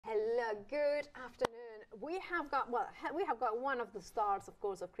Good afternoon. We have got one of the stars, of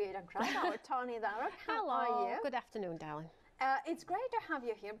course, of Create and Craft, our Toni there. How are you? Good afternoon, darling. It's great to have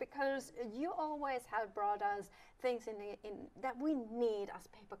you here because you always have brought us things that we need as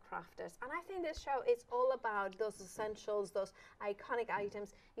paper crafters. And I think this show is all about those essentials, those iconic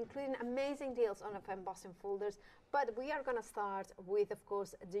items, including amazing deals on embossing folders. But we are going to start with, of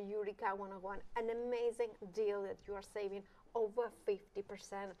course, the Eureka 101, an amazing deal that you are saving over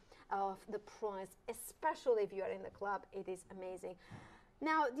 50% of the price, especially if you are in the club. It is amazing.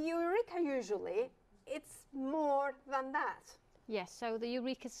 Now, the Eureka usually, it's more than that. Yes, so the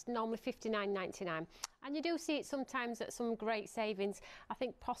Eureka's normally $59.99, and you do see it sometimes at some great savings. I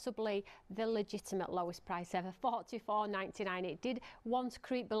think possibly the legitimate lowest price ever, $44.99. It did once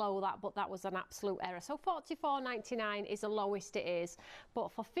creep below that, but that was an absolute error. So $44.99 is the lowest it is,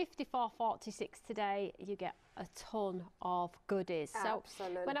 but for $54.46 today, you get a ton of goodies.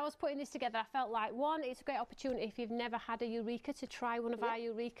 Absolutely. So when I was putting this together, I felt like, one, it's a great opportunity if you've never had a Eureka to try one of our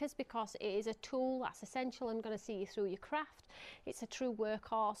Eurekas, because it is a tool that's essential and going to see you through your craft. It's a true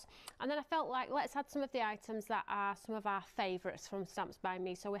workhorse. And then I felt like, let's add some of the items that are some of our favourites from Stamps by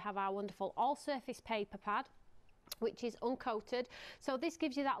Me. So we have our wonderful all-surface paper pad, which is uncoated. So this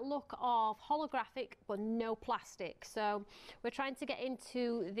gives you that look of holographic but no plastic. So we're trying to get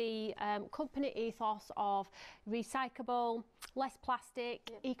into the company ethos of recyclable, less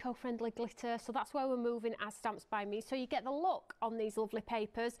plastic, eco-friendly glitter. So that's where we're moving as Stamps by Me. So you get the look on these lovely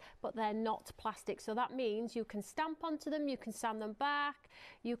papers, but they're not plastic. So that means you can stamp onto them, you can sand them back,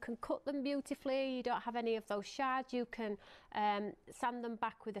 you can cut them beautifully, you don't have any of those shards, you can sand them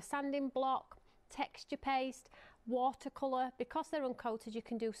back with a sanding block, texture paste, watercolour. Because they're uncoated, you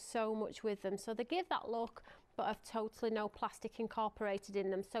can do so much with them. So they give that look, but have totally no plastic incorporated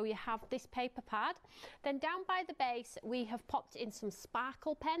in them. So you have this paper pad. Then down by the base, we have popped in some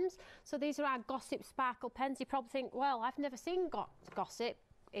sparkle pens. So these are our Gossip sparkle pens. You probably think, well, I've never seen Gossip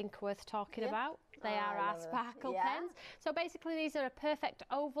ink worth talking about. They are our sparkle pens. So basically these are a perfect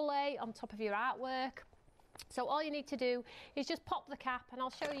overlay on top of your artwork. So all you need to do is just pop the cap, and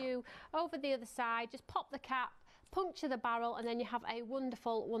I'll show you over the other side. Just pop the cap, puncture the barrel, and then you have a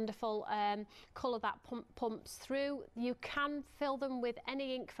wonderful, wonderful colour that pumps through. You can fill them with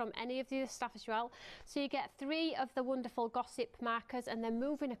any ink from any of the other stuff as well. So you get 3 of the wonderful Gossip markers, and then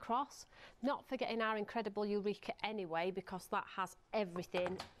moving across, not forgetting our incredible Eureka anyway, because that has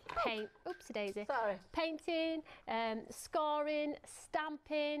everything. Paint, oopsie daisy. Sorry. Painting, scoring,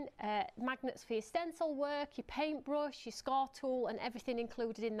 stamping, magnets for your stencil work, your paintbrush, your score tool, and everything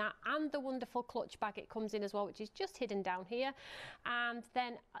included in that, and the wonderful clutch bag it comes in as well, which is just hidden down here. And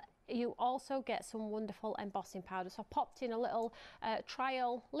then you also get some wonderful embossing powder. So I popped in a little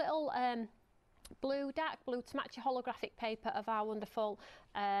trial, blue, dark blue, to match your holographic paper of our wonderful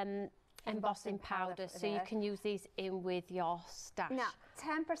embossing powder, so you can use these in with your stash. Now,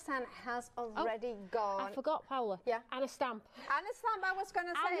 10% has already gone. I forgot, Paula. Yeah. And a stamp. And a stamp, I was going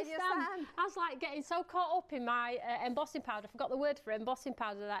to say, your stamp. I was like getting so caught up in my embossing powder. I forgot the word for embossing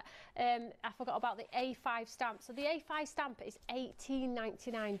powder, that I forgot about the A5 stamp. So the A5 stamp is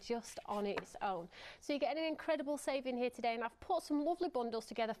 $18.99 just on its own. So you're getting an incredible saving here today, and I've put some lovely bundles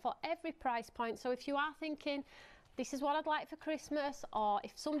together for every price point. So if you are thinking, this is what I'd like for Christmas, or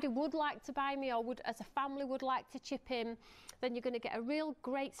if somebody would like to buy me, or would, as a family, would like to chip in, then you're going to get a real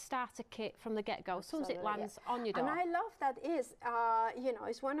great starter kit from the get-go, as soon as it lands on your door. And I love that you know,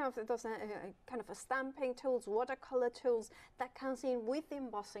 it's one of those kind of stamping tools, watercolor tools that comes in with the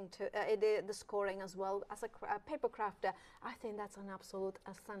embossing, the scoring as well. As a paper crafter, I think that's an absolute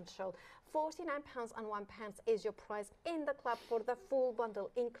essential. £49.01 is your price in the club for the full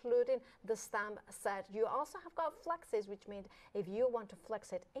bundle, including the stamp set. You also have got flexes, which means if you want to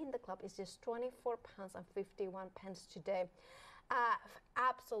flex it in the club, it's just £24.51 today.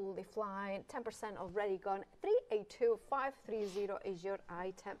 Absolutely flying. 10% already gone. 382530 is your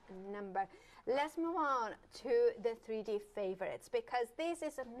item number. Let's move on to the 3D favorites, because this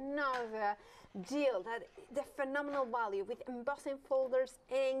is another deal that the phenomenal value with embossing folders,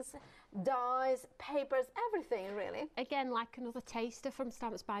 inks, dyes, papers, everything really. Again, like another taster from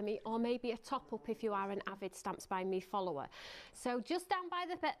Stamps by Me, or maybe a top up if you are an avid Stamps by Me follower. So just down by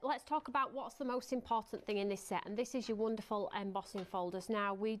the bit, let's talk about what's the most important thing in this set, and this is your wonderful embossing folders.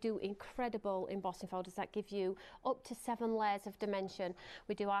 Now, we do incredible embossing folders that give you up to 7 layers of dimension.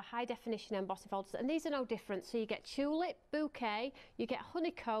 We do our high definition embossing folders, and these are no different. So you get tulip, bouquet, you get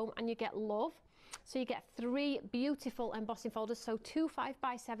honeycomb, and you get love. So you get 3 beautiful embossing folders, so 2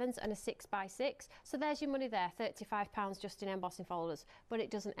 5x7s and a 6x6. So there's your money there, £35 just in embossing folders, but it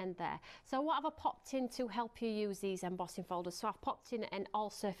doesn't end there. So what have I popped in to help you use these embossing folders? So I've popped in an all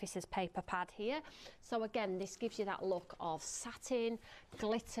surfaces paper pad here. So again, this gives you that look of satin,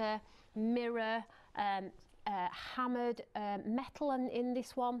 glitter, mirror, hammered metal in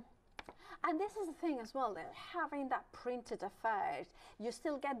this one. And this is the thing as well, that having that printed effect, you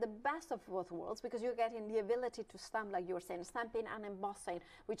still get the best of both worlds, because you're getting the ability to stamp, like you were saying, stamping and embossing,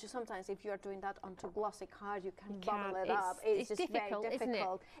 which is sometimes, if you're doing that onto glossy card, you can bubble it up. It's just difficult, very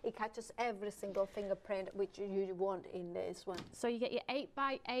difficult. It catches every single fingerprint, which you want in this one. So you get your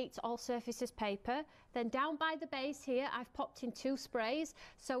 8x8 all surfaces paper. Then down by the base here, I've popped in 2 sprays.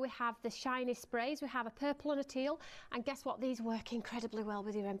 So we have the shiny sprays, we have a purple and a teal, and guess what? These work incredibly well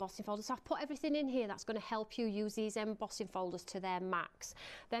with your embossing folders. So I've put everything in here that's going to help you use these embossing folders to their max.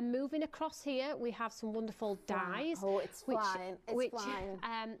 Then moving across here, we have some wonderful dies, which are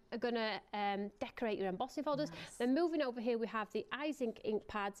going to decorate your embossing folders. Nice. Then moving over here, we have the ink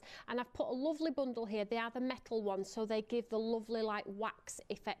pads, and I've put a lovely bundle here. They are the metal ones, so they give the lovely like wax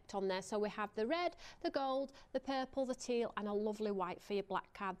effect on there. So we have the red, the gold, the purple, the teal, and a lovely white for your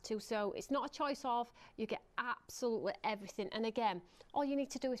black card too. So it's not a choice of, you get absolutely everything. And again, all you need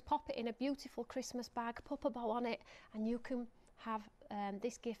to do is pop it in a beautiful Christmas bag, pop a bow on it, and you can have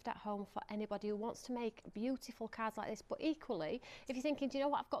this gift at home for anybody who wants to make beautiful cards like this. But equally, if you're thinking, do you know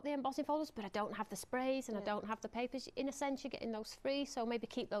what, I've got the embossing folders, but I don't have the sprays and I don't have the papers, in a sense, you're getting those free, so maybe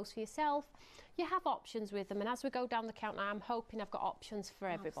keep those for yourself. You have options with them, and as we go down the count now, I'm hoping I've got options for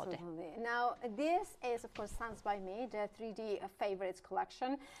everybody. Absolutely. Now, this is, of course, Stands By Me, the 3D Favorites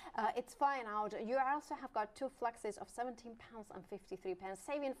collection. It's flying out. You also have got 2 flexes of £17.53,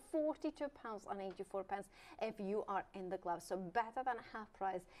 saving £42.84 if you are in the club. So better than half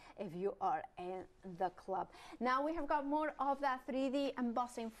price if you are in the club. Now, we have got more of that 3D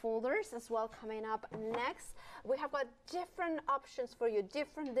embossing folders as well coming up next. We have got different options for you,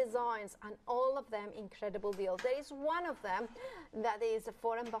 different designs, and all of them incredible deals. There is one of them that is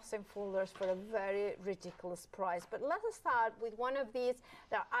 4 embossing folders for a very ridiculous price. But let us start with one of these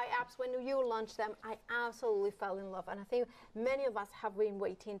that when you launched them, I absolutely fell in love, and I think many of us have been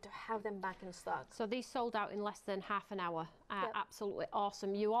waiting to have them back in stock. So these sold out in less than half an hour. Yep. Absolutely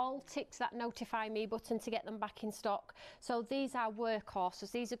awesome. You all ticked that notify me button to get them back in stock. So these are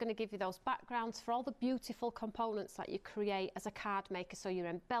workhorses. These are going to give you those backgrounds for all the beautiful components that you create as a card maker. So your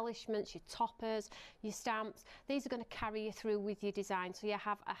embellishments, your toppers, your stamps, these are going to carry you through with your design. So you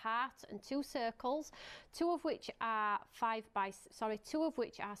have a heart and 2 circles, 2 of which are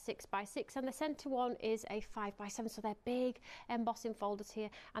 6x6, and the center one is a 5x7. So they're big embossing folders here,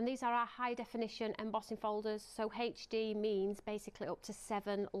 and these are our high definition embossing folders. So HD means basically up to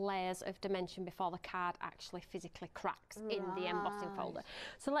 7 layers of dimension before the card actually physically cracks in the embossing folder.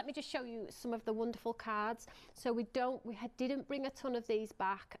 So let me just show you some of the wonderful cards. So we didn't bring a ton of these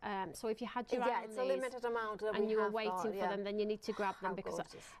back. So if you had your eye on it's these a limited amount that and you were waiting for them, then you need to grab them, because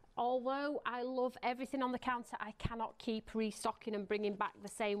although I love everything on the counter, I cannot keep restocking and bringing back the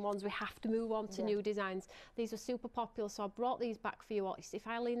same ones. We have to move on to new designs. These are super popular, so I brought these back for you all. If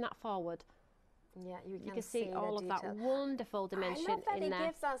I lean that forward, you can see all of that wonderful dimension I love that in it there.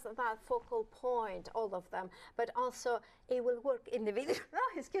 gives us that focal point, all of them, but also it will work individually.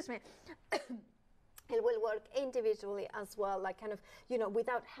 Oh, excuse me. It will work individually as well, like kind of,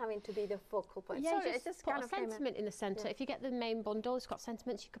 without having to be the focal point. Yeah, Sorry, just it's put kind a sentiment in the centre. If you get the main bundle, it's got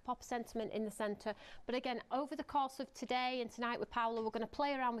sentiments, you could pop a sentiment in the centre. But again, over the course of today and tonight with Paola, we're going to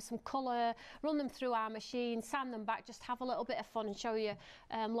play around with some colour, run them through our machine, sand them back, just have a little bit of fun and show you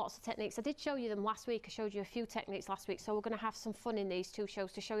lots of techniques. I did show you them last week. I showed you a few techniques last week, so we're going to have some fun in these 2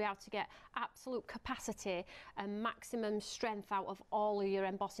 shows to show you how to get absolute capacity and maximum strength out of all of your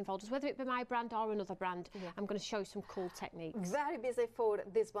embossing folders, whether it be my brand or another brand. I'm going to show you some cool techniques. Very busy for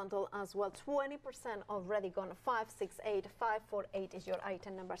this bundle as well. 20% already gone. 568 548 is your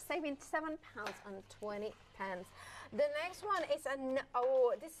item number, saving £7.20. The next one is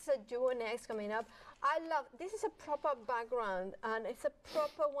this is a duo next coming up. I love this. Is a proper background, and it's a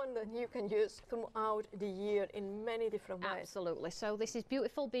proper one that you can use throughout the year in many different ways. Absolutely. So this is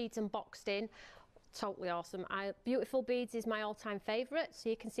beautiful beads and boxed in. Totally awesome. Beautiful beads is my all-time favourite. So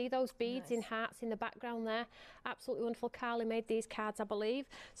you can see those beads in hearts in the background there. Absolutely wonderful. Carly made these cards, I believe.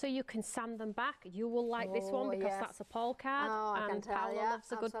 So you can sand them back. You will like this one because that's a Paul card. And Paola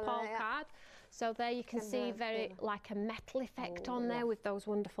loves a good Paul card. So there you can see like a metal effect on there with those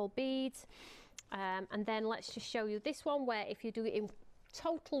wonderful beads. And then let's just show you this one, where if you do it in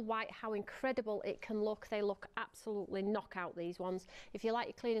total white, how incredible it can look. They look absolutely knockout, these ones. If you like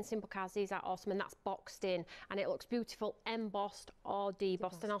your clean and simple cards, these are awesome, and that's boxed in, and it looks beautiful, embossed or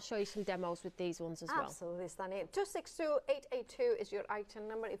debossed, and I'll show you some demos with these ones as well. Absolutely stunning. 262882 is your item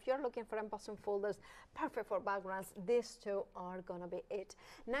number. If you're looking for embossing folders, perfect for backgrounds, these two are gonna be it.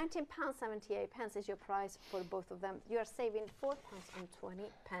 £19.78 is your price for both of them. You are saving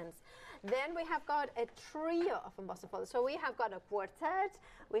 £4.20. Then we have got a trio of embossing folders. So we have got a quartet,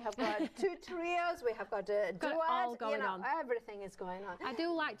 we have got two trios, we have got a duet, all going on. Everything is going on. I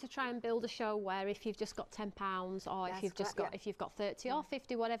do like to try and build a show where if you've just got £10 or if you've just got, if you've got 30 or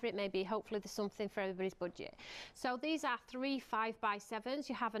 50, whatever it may be, hopefully there's something for everybody's budget. So these are 3 5x7s.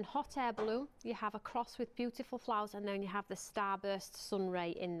 You have a hot air balloon, you have a cross with beautiful flowers, and then you have the starburst sun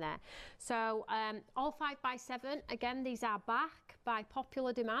ray in there. So all 5x7. Again, these are back by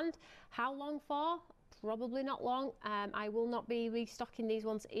popular demand. How long for? Probably not long. I will not be restocking these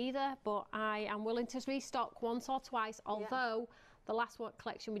ones either, but I am willing to restock once or twice, although the last one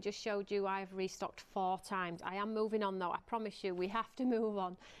collection we just showed you, I've restocked 4 times. I am moving on though, I promise you, we have to move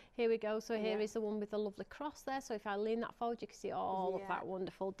on. Here we go. So here is the one with the lovely cross there. So if I lean that forward, you can see all of that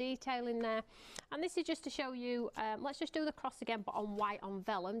wonderful detail in there. And this is just to show you, let's just do the cross again, but on white on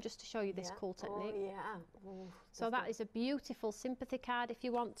vellum, just to show you this cool technique. So that is a beautiful sympathy card if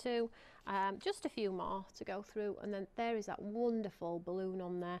you want to. Just a few more to go through, and then there is that wonderful balloon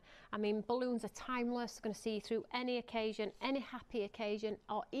on there. I mean, balloons are timeless. They're going to see you through any occasion, any happy occasion,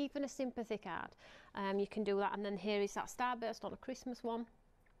 or even a sympathy card. You can do that. And then here is that starburst on a Christmas one,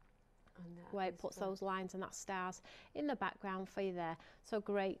 where it puts those lines and that stars in the background for you there. So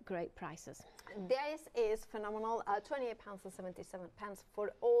great, great prices. This is phenomenal. £28.77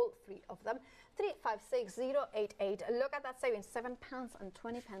 for all 3 of them. 356088. Look at that saving,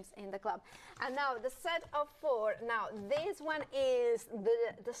 £7.20 in the club. And now the set of 4. Now this one is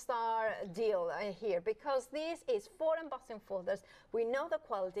the star deal here, because this is 4 embossing folders. We know the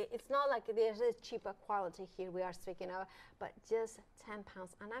quality. It's not like there's a cheaper quality here we are speaking of, but just £10.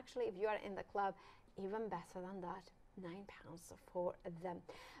 And actually, if you are in the club, even better than that. £9 for them.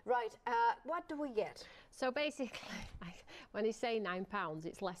 Right, what do we get? So basically, when you say £9,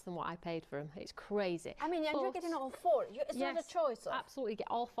 it's less than what I paid for them. It's crazy. I mean, and you're getting all 4. It's not a choice. Absolutely, get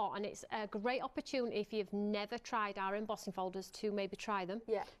all 4, and it's a great opportunity if you've never tried our embossing folders to maybe try them.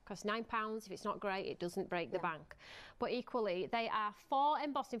 Yeah. Because £9, if it's not great, it doesn't break the bank. But equally, they are 4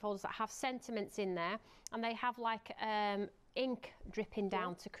 embossing folders that have sentiments in there, and they have like ink dripping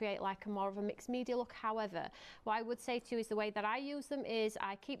down to create like a more of a mixed media look. However, what I would say to you is the way that I use them is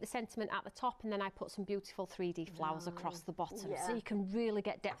I keep the sentiment at the top, and then I put some beautiful 3D flowers across the bottom, so you can really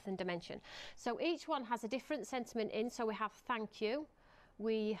get depth and dimension. So each one has a different sentiment in. So we have thank you,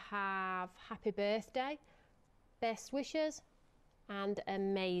 we have happy birthday, best wishes, and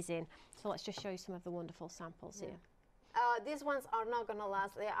amazing. So let's just show you some of the wonderful samples here. These ones are not going to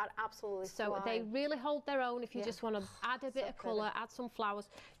last. They are absolutely fine. They really hold their own. If you just want to add a bit of colour, add some flowers,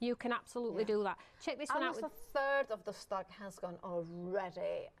 you can absolutely do that. Check this one out. Almost a third of the stock has gone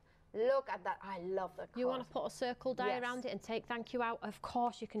already. Look at that. I love the colour. You want to put a circle die around it and take thank you out? Of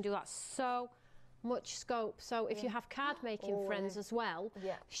course you can do that. So much scope. So if you have card making friends as well,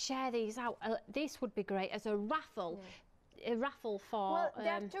 share these out. This would be great as a raffle. A raffle for... Well,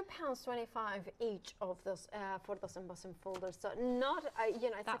 they're £2.25 each of those for those embossing folders. So not,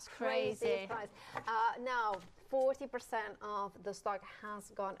 you know, it's a crazy price. Now, 40% of the stock has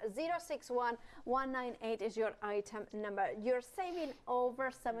gone. 061198 is your item number. You're saving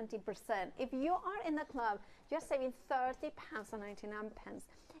over 70%. If you are in the club, you're saving £30.99.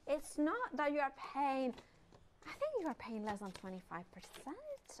 It's not that you are paying, I think you are paying less than 25%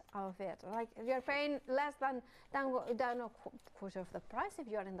 of it. Like you're paying less than a quarter of the price if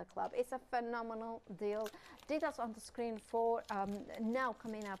you're in the club. It's a phenomenal deal. Details on the screen for now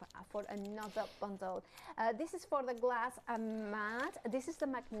coming up for another bundle. This is for the glass mat. This is the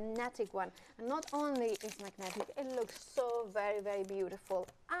magnetic one. And not only is magnetic, it looks so very, very beautiful.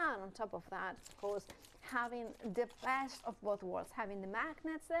 And on top of that, of course, having the best of both worlds, having the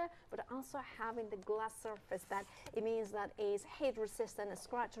magnets there, but also having the glass surface that it means that is heat resistant,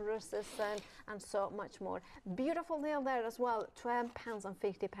 scratch resistant, and so much more. Beautiful deal there as well.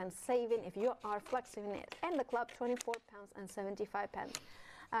 £12.50 saving if you are flexing it. And the club, £24.75.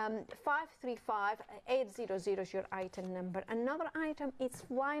 535-800 is your item number. Another item is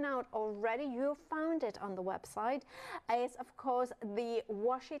flying out already. You found it on the website. It's of course the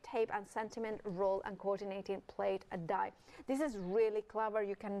washi tape and sentiment roll and coordinating plate die. This is really clever.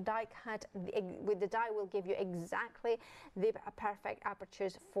 You can die cut with the die, will give you exactly the perfect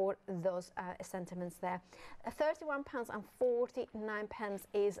apertures for those sentiments there. £31.49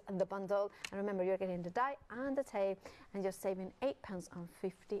 is the bundle, and remember you're getting the die and the tape and you're saving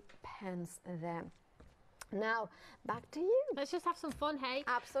 £8.50 there. Now, back to you. Let's just have some fun, hey?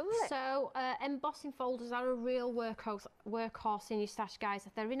 Absolutely. So, embossing folders are a real workhorse in your stash, guys.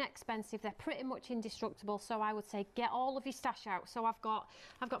 They're inexpensive. They're pretty much indestructible. So I would say get all of your stash out. So I've got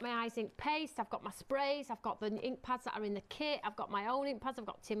my eyes ink paste. I've got my sprays. I've got the ink pads that are in the kit. I've got my own ink pads. I've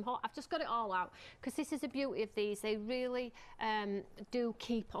got Tim Hort. I've just got it all out because this is the beauty of these. They really do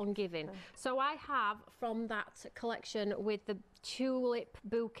keep on giving. So I have from that collection with the tulip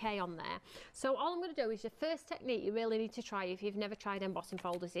bouquet on there. So all I'm going to do is the first technique you really need to try if you've never tried embossing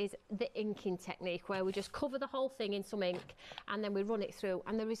folders is the inking technique, where we just cover the whole thing in some ink and then we run it through,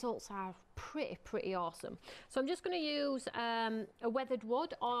 and the results are pretty awesome. So I'm just going to use a weathered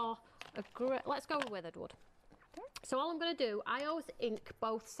wood or let's go with weathered wood. So all I'm going to do, I always ink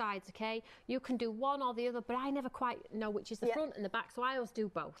both sides, okay? You can do one or the other, but I never quite know which is the front and the back, so I always do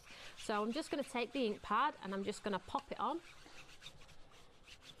both. So I'm just going to take the ink pad and I'm just going to pop it on.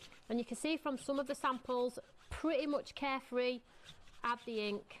 And you can see from some of the samples, pretty much carefree, add the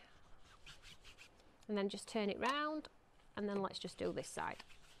ink, and then just turn it round, and then let's just do this side.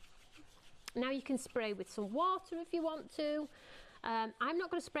 Now you can spray with some water if you want to. I'm not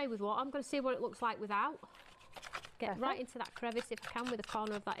going to spray with water, I'm going to see what it looks like without. Get right into that crevice if I can with the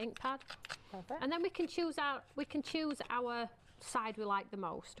corner of that ink pad. Perfect. And then we can choose our side we like the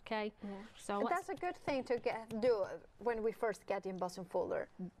most, okay? So that's a good thing to do when we first get the embossing folder.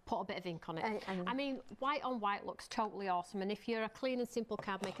 Put a bit of ink on it. I mean, white on white looks totally awesome, and if you're a clean and simple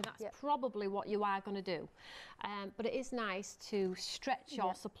card maker, that's probably what you are going to do. But it is nice to stretch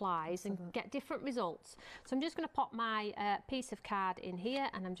your supplies and get different results. So I'm just going to pop my piece of card in here,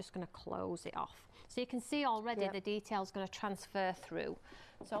 and I'm just going to close it off. So you can see already the detail's going to transfer through.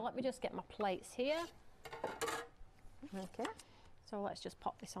 So let me just get my plates here. Okay. So let's just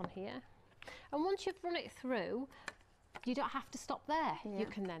pop this on here. And once you've run it through, you don't have to stop there. You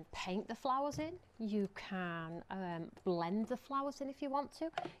can then paint the flowers in. You can blend the flowers in if you want to.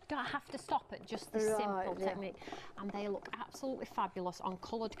 You don't have to stop at just this simple technique. And they look absolutely fabulous on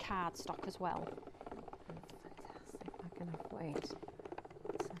coloured cardstock as well. Fantastic. I cannot wait.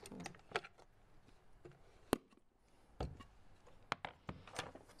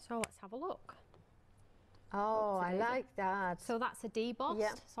 So let's have a look. Oh, I like that. So that's a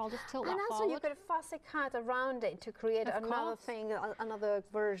debossed. So I'll just tilt that forward. And also you could fussy cut around it to create another thing, another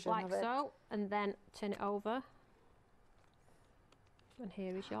version of it. Like so, and then turn it over. And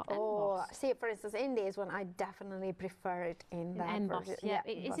here is your emboss. Oh, see, for instance, in this one, I definitely prefer it in that emboss. version.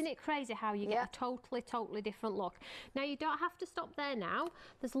 Isn't it crazy how you get a totally different look? Now, you don't have to stop there now.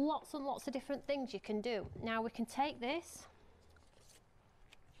 There's lots and lots of different things you can do. Now, we can take this.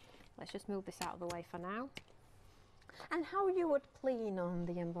 Let's just move this out of the way for now. And how you would clean on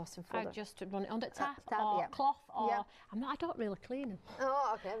the embossing folder? I just run it under tap or cloth, or I don't really clean them.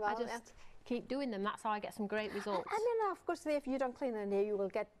 Oh, okay. Well, I just keep doing them. That's how I get some great results. And then, of course, if you don't clean them, you will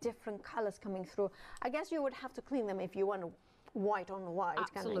get different colours coming through. I guess you would have to clean them if you want white on white.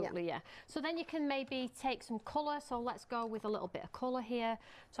 Absolutely, yeah. So then you can maybe take some colour. So let's go with a little bit of colour here.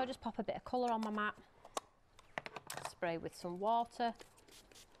 So I just pop a bit of colour on my mat, spray with some water.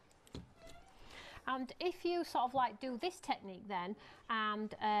 And if you sort of like do this technique then,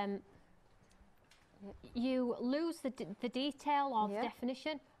 and you lose the detail or the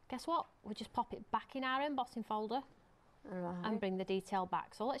definition, guess what? We just pop it back in our embossing folder and bring the detail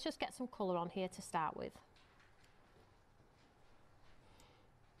back. So let's just get some colour on here to start with.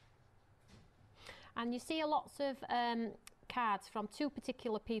 And you see lots of cards from two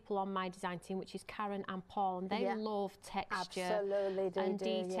particular people on my design team, which is Karen and Paul, and they love texture and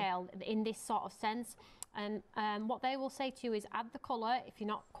detail in this sort of sense. And what they will say to you is add the colour. If you're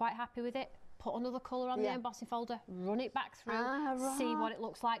not quite happy with it, put another colour on the embossing folder, run it back through, see what it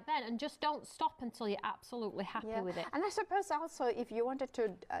looks like then, and just don't stop until you're absolutely happy with it. And I suppose also if you wanted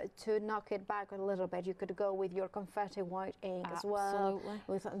to knock it back a little bit, you could go with your confetti white ink as well,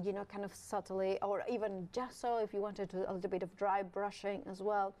 with kind of subtly, or even gesso if you wanted to a little bit of dry brushing as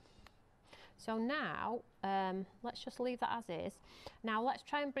well. So now, let's just leave that as is. Now let's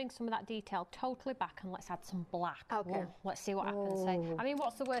try and bring some of that detail totally back and let's add some black. Okay. Ooh, let's see what happens. I mean,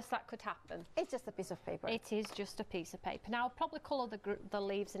 what's the worst that could happen? It's just a piece of paper. It is just a piece of paper. Now I'll probably colour the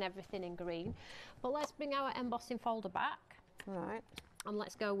leaves and everything in green, but let's bring our embossing folder back. Right. And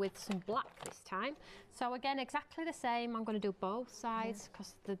let's go with some black this time. So again, exactly the same. I'm going to do both sides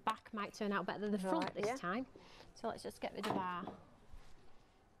because the back might turn out better than the front this time. So let's just get rid of our...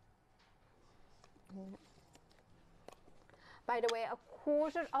 By the way, a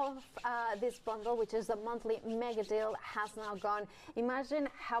quarter of this bundle, which is the monthly mega deal, has now gone. Imagine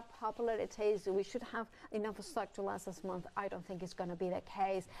how popular it is. We should have enough stock to last this month. I don't think it's going to be the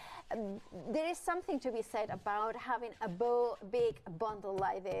case. There is something to be said about having a big bundle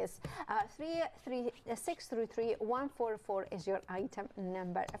like this. 633-144 is your item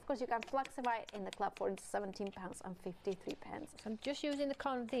number. Of course, you can fluxify it in the club for £17.53. So I'm just using the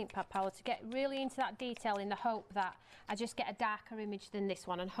corner of the ink pad palette to get really into that detail in the hope that I just get a darker image than this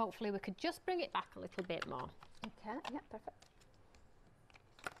one, and hopefully we could just bring it back a little bit more. Okay, yeah, perfect.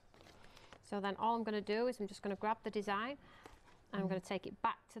 So then all I'm going to do is I'm just going to grab the design and I'm going to take it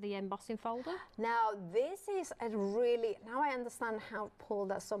back to the embossing folder. Now this is a really, now I understand how Paul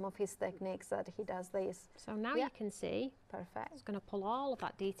does some of his techniques, that he does this. So now you can see, perfect. It's going to pull all of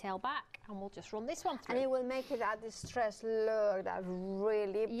that detail back and we'll just run this one through. And it will make it a distressed look, that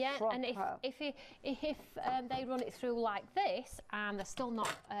really proper. And if they run it through like this and they're still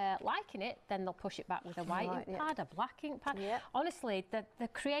not liking it, then they'll push it back with a white ink pad, a black ink pad. Honestly, the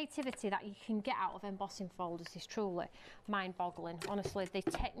creativity that you can get out of embossing folders is truly mind-boggling. Honestly, the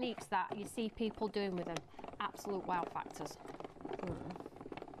techniques that you see people doing with them, absolute wow factors.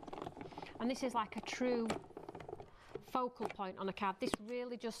 And this is like a true focal point on a card. This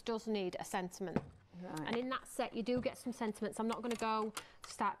really just does need a sentiment. Right. And in that set you do get some sentiments. I'm not going to go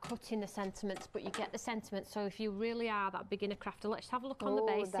start cutting the sentiments, but you get the sentiments. So if you really are that beginner crafter, let's have a look on the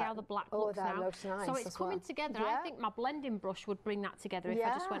base, see how the black looks now. Looks nice. So it's coming together. I think my blending brush would bring that together if I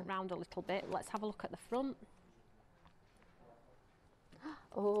just went round a little bit. Let's have a look at the front.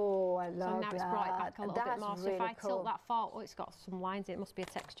 Oh, I love that. So now it's brought it back a little bit more. So if I tilt that forward, oh, it's got some lines. It must be a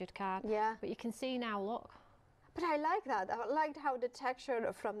textured card. Yeah. But you can see now, look. But I like that. I liked how the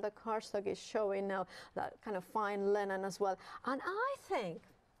texture from the cardstock is showing now, that kind of fine linen as well. And I think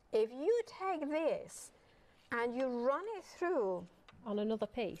if you take this and you run it through on another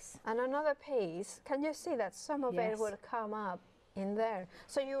piece, can you see that some of it will come up in there?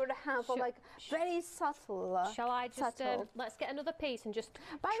 So you would have like very subtle. Shall I just let's get another pice and just.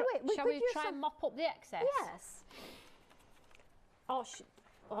 By the way, shall we try and mop up the excess? Yes. Oh,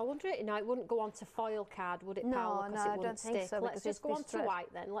 I wonder, it wouldn't go onto foil card, would it, Paula? No, I don't think so. Let's just go on to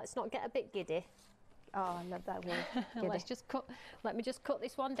white then. Let's not get a bit giddy. Oh, I love that word. Let's just cut. Let me just cut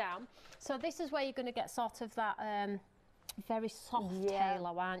this one down. So this is where you're going to get sort of that very soft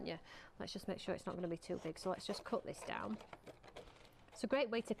halo, aren't you? Let's just make sure it's not going to be too big. So let's just cut this down. It's a great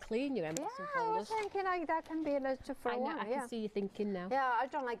way to clean your embossing folders. I was thinking like that can be a little for one. I can see you thinking now. Yeah, I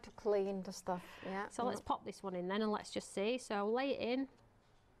don't like to clean the stuff. Yeah. So let's pop this one in then and let's just see. So lay it in.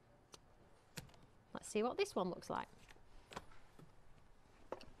 Let's see what this one looks like.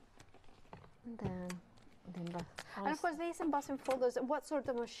 And then and of course, these embossing folders, what sort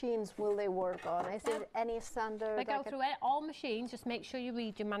of machines will they work on? Is it any standard? They go through all machines. Just make sure you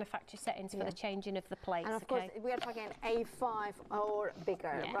read your manufacturer settings for the changing of the plates. And of course, we are talking A5 or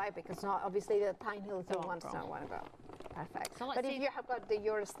bigger, right? Because not obviously the tiny little ones don't want to go. Perfect. So but if you have got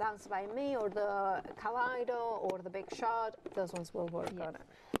your Stamps by Me or the Kaleido or the Big Shot, those ones will work on it.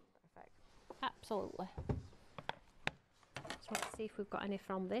 Perfect. Absolutely. So let's see if we've got any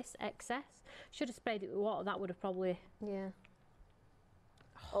from this excess. Should have sprayed it with water. That would have probably. Yeah.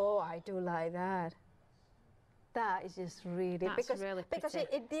 Oh, I do like that. That is just really really pretty. Because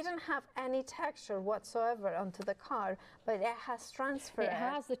it didn't have any texture whatsoever onto the card, but it has transferred. It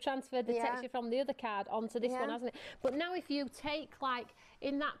has transferred the texture from the other card onto this one, hasn't it? But now if you take, like,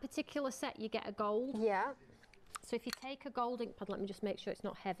 in that particular set, you get a gold. Yeah. So if you take a gold ink pad, let me just make sure it's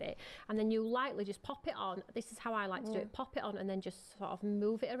not heavy, and then you lightly just pop it on. This is how I like to do it. Pop it on and then just sort of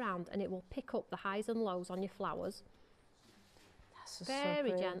move it around, and it will pick up the highs and lows on your flowers. That's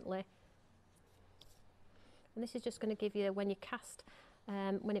very gently. And this is just going to give you, when you cast,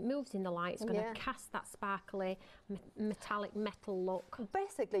 when it moves in the light, it's going to cast that sparkly metallic metal look.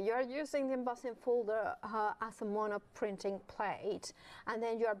 Basically, you're using the embossing folder as a mono printing plate, and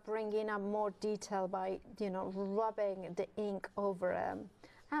then you're bringing up more detail by, rubbing the ink over.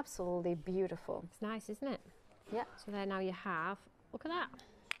 Absolutely beautiful. It's nice, isn't it? Yeah. So there now you have, look at that.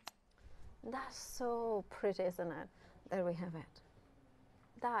 That's so pretty, isn't it? There we have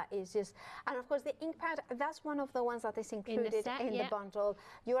it. that is just, and of course the ink pad, that's one of the ones that is included in the bundle.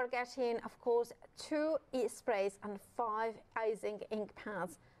 You are getting, of course, 2 sprays and 5 icing ink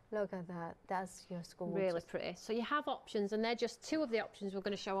pads. Look at that, that's just gorgeous. Really pretty. So you have options, and they're just 2 of the options we're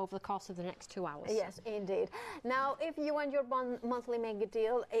going to show over the course of the next 2 hours. Yes, indeed. Now, if you want your monthly mega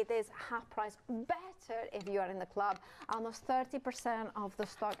deal, it is half price. Better if you are in the club. Almost 30% of the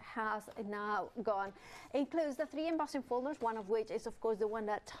stock has now gone. Includes the 3 embossing folders, one of which is, of course, the one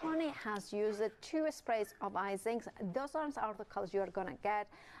that Toni has used, the 2 sprays of icings. Those are the colors you are going to get.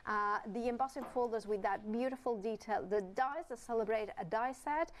 The embossing folders with that beautiful detail, the dies, the Celebrate a die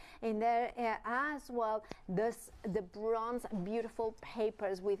set in there, as well the bronze beautiful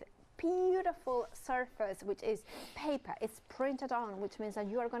papers with beautiful surface, which is paper. It's printed on, which means that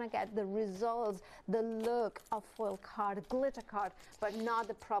you are going to get the results, the look of foil card, glitter card, but not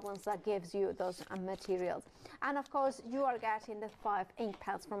the problems that gives you those materials. And of course, you are getting the 5 ink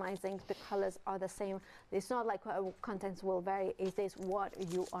pads from icing. The colors are the same. It's not like contents will vary. It is what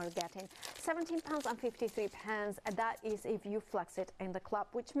you are getting. £17.53. That is if you flex it in the club,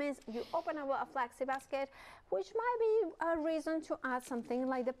 which means you open up a flexi basket, which might be a reason to add something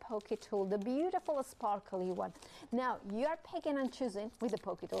like the Poke Tool, the beautiful sparkly one. Now, you are picking and choosing with the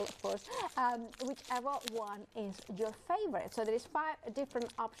Poke Tool, of course, whichever one is your favorite. So there is 5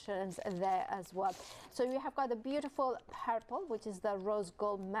 different options there as well. So you have got the beautiful purple, which is the rose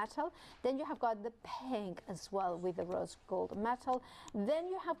gold metal. Then you have got the pink as well with the rose gold metal. Then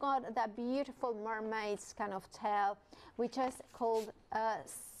you have got that beautiful mermaid's kind of tail, which is called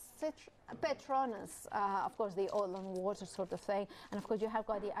Petronus, of course, the oil and water sort of thing. And of course, you have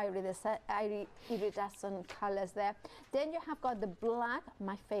got the iridescent colors there. Then you have got the black,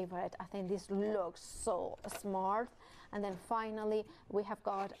 my favorite. I think this looks so smart. And then finally, we have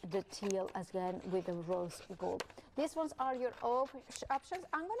got the teal again with the rose gold. These ones are your options.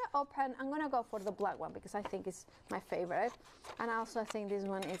 I'm going to go for the black one because I think it's my favorite. And also I think this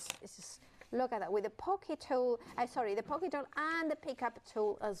one is just, look at that, with the Poke Tool, the Poke Tool and the pickup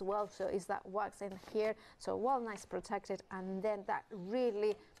tool as well. So is that wax in here, so well nice protected, and then that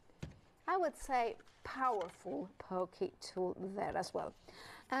really, I would say, powerful Poke Tool there as well.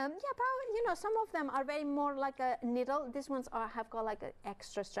 You know, some of them are very more like a needle. These ones have got like an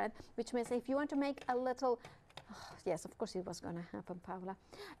extra strength, which means if you want to make a little, yes, of course it was going to happen, Paula.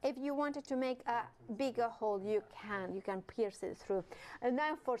 If you wanted to make a bigger hole, you can pierce it through. And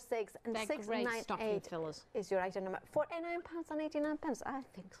now for 6 and They're 698 fillers. is your item number. £49.89, I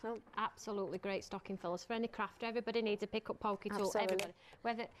think so. Absolutely great stocking fillers for any crafter. Everybody needs a pick-up Poke Tool. Absolutely. Everybody,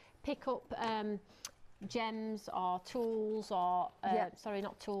 whether pick up gems or tools or sorry,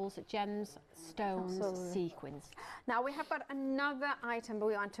 not tools, gems, stones, Absolutely. sequins. Now we have got another item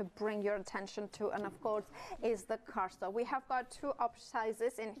we want to bring your attention to, and of course is the cardstock. We have got 2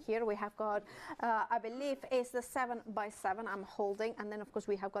 sizes in here. We have got I believe it's the 7x7 I'm holding, and then of course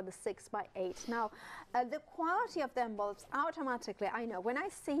we have got the 6x8. Now the quality of the envelopes, automatically I know when I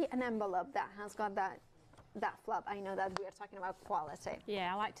see an envelope that has got that flap, I know that we are talking about quality.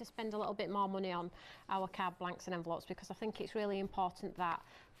 Yeah, I like to spend a little bit more money on our card blanks and envelopes because I think it's really important that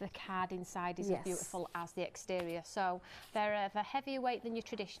the card inside is as beautiful as the exterior. So they're of a heavier weight than your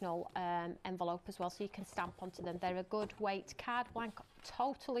traditional envelope as well, so you can stamp onto them. They're a good weight card blank,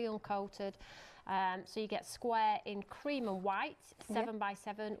 totally uncoated. So you get square in cream and white,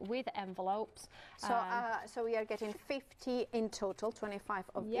 7x7 with envelopes. So we are getting 50 in total, 25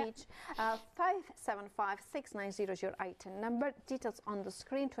 of each. 575690 is your item number. Details on the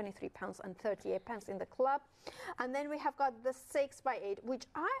screen, £23.38 in the club. And then we have got the 6x8, which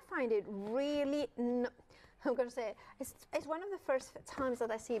I find it really, I'm going to say, it's one of the first times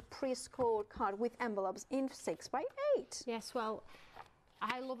that I see pre-scored card with envelopes in 6x8. Yes, well,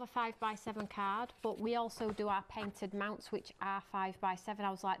 I love a 5x7 card, but we also do our painted mounts, which are 5x7.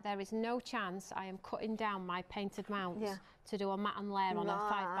 I was like, there is no chance I am cutting down my painted mounts to do a matte and layer on a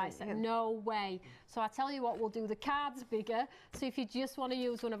 5x7. No way. So I tell you what, we'll do the cards bigger. So if you just want to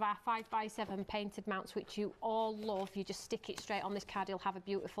use one of our 5x7 painted mounts, which you all love, you just stick it straight on this card, you'll have a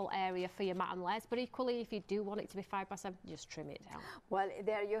beautiful area for your matte and layers. But equally, if you do want it to be 5x7, just trim it down. Well,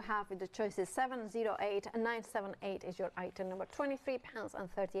 there you have it. The choices 708 and 978 is your item number.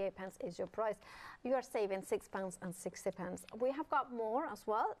 £23.38 is your price. You are saving £6.60. We have got more as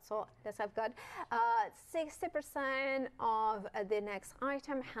well. So yes, I've got 60% of the next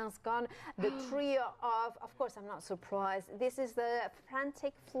item has gone. The trio of course, I'm not surprised. This is the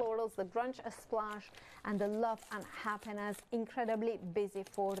Frantic Florals, the Grunge Splash, and the Love and Happiness. Incredibly busy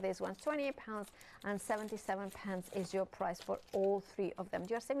for this one. £28 and 77 pence is your price for all three of them.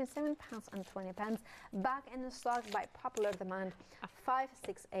 You're saving £7 and 20 pence. Back in the stock by popular demand.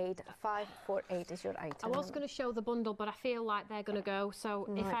 568 548 is your item. I was going to show the bundle, but I feel like they're going to go. So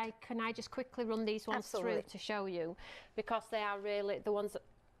if can I just quickly run these ones through to show you, because they are really the ones that,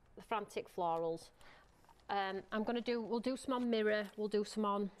 the Frantic Florals. We'll do some on mirror, we'll do some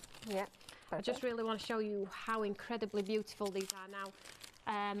on. Yeah. Perfect. I just really want to show you how incredibly beautiful these are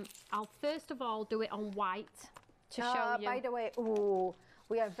now. I'll first of all do it on white to show you. By the way,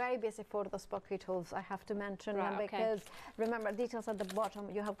 we are very busy for the Spocky tools. I have to mention them because remember, details at the bottom.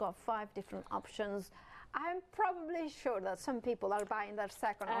 You have got 5 different options. I'm probably sure that some people are buying their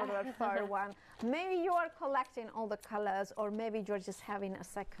second or their third one. Maybe you are collecting all the colors, or maybe you're just having a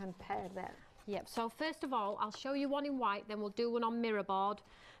second pair there. Yep, so first of all, I'll show you one in white, then we'll do one on mirror board,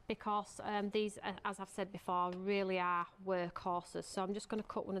 because these, as I've said before, really are workhorses. So I'm just going to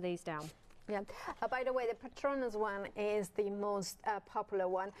cut one of these down. Yeah. By the way, the Patronus one is the most popular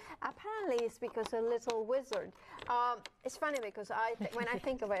one. Apparently, it's because a little wizard. It's funny because when I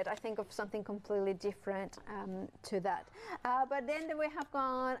think of it, I think of something completely different to that. But then we have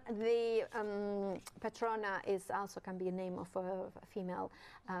got the Patrona is also can be a name of a female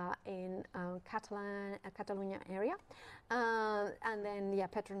in Catalonia area. And then, yeah,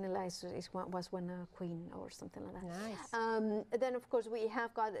 Petronilla was one queen or something like that. Nice. Then, of course, we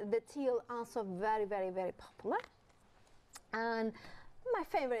have got the teal, also very, very, very popular. And my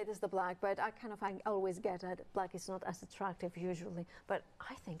favorite is the black, but I always get it. Black is not as attractive usually, but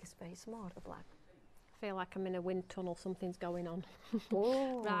I think it's very smart, the black. I feel like I'm in a wind tunnel, something's going on.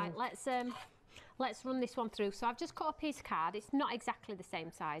 Oh. Right, let's run this one through. So I've just cut a piece of card. It's not exactly the same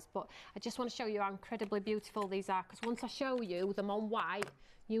size, but I just want to show you how incredibly beautiful these are, because once I show you them on white,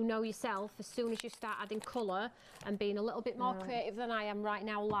 you know yourself, as soon as you start adding colour and being a little bit more creative than I am right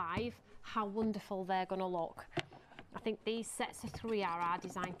now live, how wonderful they're going to look. I think these sets of 3 are our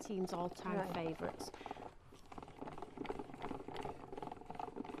design team's all-time favourites.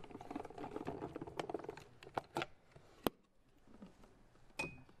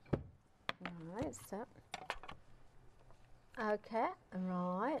 Right, so okay,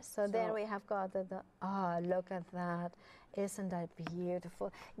 right, so there we have got the look at that. Isn't that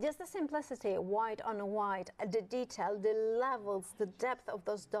beautiful? Just the simplicity, white on white, the detail, the levels, the depth of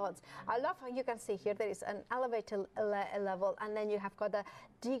those dots. I love how you can see here there is an elevated level, and then you have got the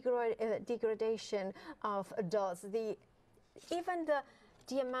degradation of dots. Even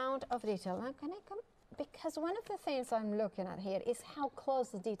the amount of detail. Now, can I come? Because one of the things I'm looking at here is how close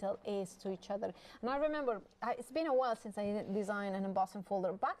the detail is to each other. And I remember, it's been a while since I designed an embossing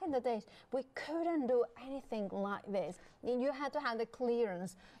folder. Back in the days, we couldn't do anything like this. You had to have the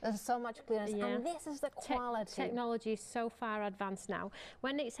clearance, so much clearance, and this is the quality. Technology is so far advanced now.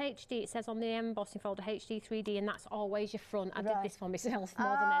 When it's HD, it says on the embossing folder HD 3D, and that's always your front. I did this for myself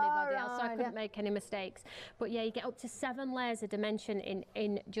more than anybody else, so I couldn't make any mistakes. But yeah, you get up to 7 layers of dimension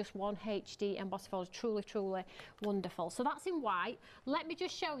in just one HD embossing folder. Truly, truly wonderful. So that's in white. Let me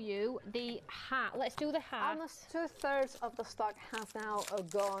just show you the hat. Let's do the hat. Almost 2/3 of the stock has now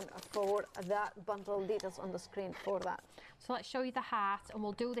gone for that bundle. Details on the screen for that. So let's show you the hat, and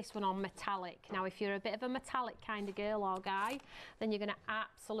we'll do this one on metallic. Now, if you're a bit of a metallic kind of girl or guy, then you're going to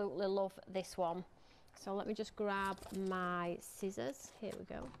absolutely love this one. So let me just grab my scissors. Here we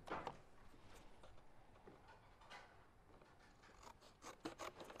go.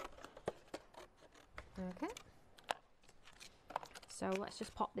 Okay. So let's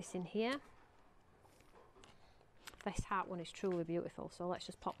just pop this in here. This hat one is truly beautiful, so let's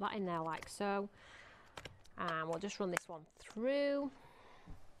just pop that in there like so. And we'll just run this one through.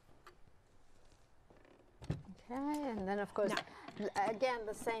 Okay, and then of course, again,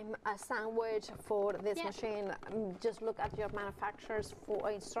 the same sandwich for this machine. Just look at your manufacturer's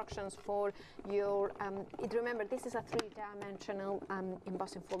instructions for your, remember this is a 3-dimensional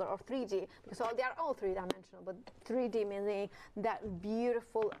embossing folder, or 3D, because they are all 3-dimensional, but 3D meaning that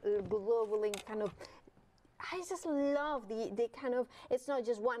beautiful globally kind of, I just love the kind of, it's not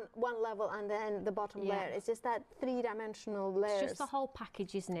just one level and then the bottom layer, it's just that 3-dimensional layers. It's just the whole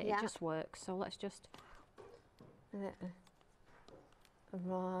package, isn't it? It just works. So let's just...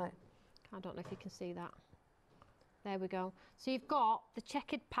 Right. I don't know if you can see that. There we go. So you've got the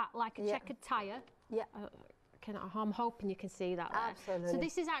checkered like a checkered tyre. Yeah. I'm hoping you can see that there. Absolutely. So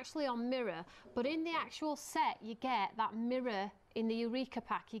this is actually on mirror, but in the actual set you get that mirror in the Eureka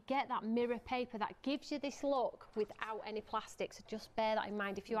pack, you get that mirror paper that gives you this look without any plastic. So just bear that in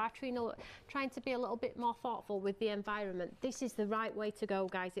mind. If you are trying to be a little bit more thoughtful with the environment, this is the right way to go,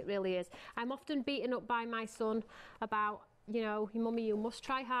 guys. It really is. I'm often beaten up by my son about, you know, mummy, you must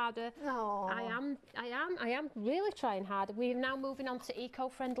try harder. Oh. I am really trying harder. We're now moving on to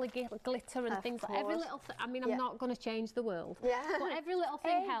eco-friendly glitter and things like every little I mean, I'm not going to change the world, but every little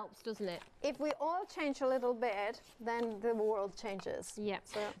thing helps, doesn't it? If we all change a little bit, then the world changes. Yeah.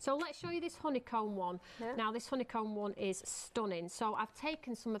 So let's show you this honeycomb one. Yeah. Now this honeycomb one is stunning. So I've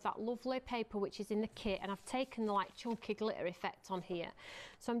taken some of that lovely paper which is in the kit, and I've taken the like chunky glitter effect on here.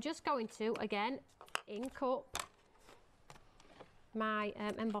 So I'm just going to again ink up my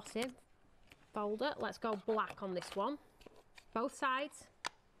embossing folder. Let's go black on this one, both sides.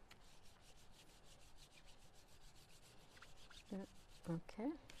 Okay.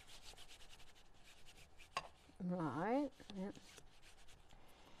 Right. Yeah.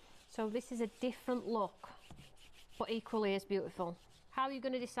 So this is a different look, but equally as beautiful. How are you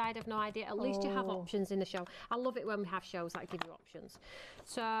going to decide? I've no idea. At least you have options in the show. I love it when we have shows that give you options.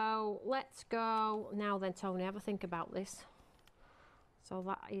 So let's go now then, Tony, have a think about this. So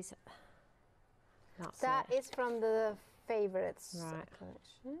that is from the favorites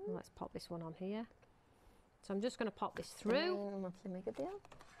collection. Let's pop this one on here. So I'm just going to pop this through. Monthly mega deal.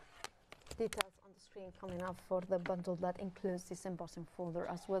 Details on the screen coming up for the bundle that includes this embossing folder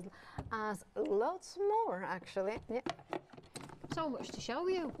as well as lots more, actually. Yeah. So much to show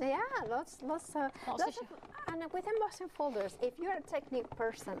you. Yeah, lots and with embossing folders, if you're a technique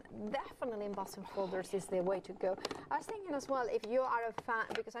person, definitely embossing folders is the way to go. I was thinking as well, if you are a fan,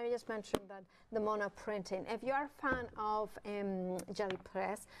 because I just mentioned that the mono printing, if you are a fan of jelly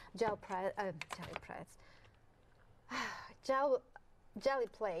plates,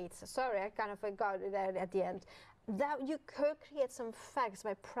 sorry, I kind of forgot it at the end, that you could create some effects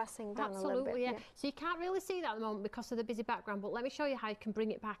by pressing down a little bit. Yeah. So you can't really see that at the moment because of the busy background, but let me show you how you can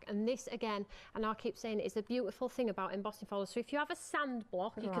bring it back. And this again, and I'll keep saying it, is a beautiful thing about embossing folders. So if you have a sand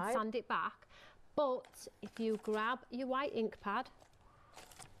block, you can sand it back, but if you grab your white ink pad,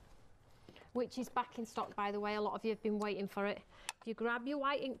 which is back in stock by the way, a lot of you have been waiting for it. If you grab your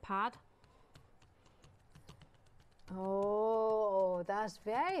white ink pad, oh, that's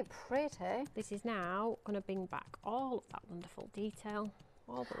very pretty. This is now going to bring back all of that wonderful detail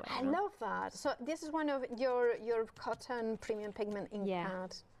all the way I love that. So this is one of your cotton premium pigment ink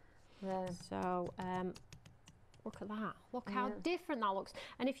pad. Yeah. So look at that. Look how different that looks.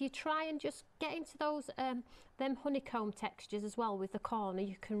 And if you try and just get into those them honeycomb textures as well with the corner,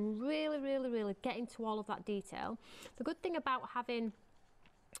 you can really get into all of that detail. The good thing about having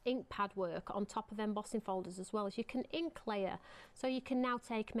ink pad work on top of embossing folders as well is you can ink layer, so you can now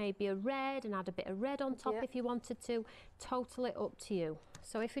take maybe a red and add a bit of red on top if you wanted to. Totally up to you.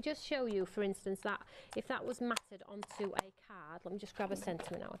 So if we just show you, for instance, that if that was matted onto a card, let me just grab a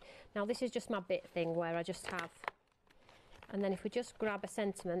sentiment now. Now this is just my bit thing where I just have, and then if we just grab a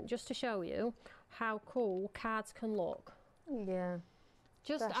sentiment just to show you how cool cards can look. Yeah.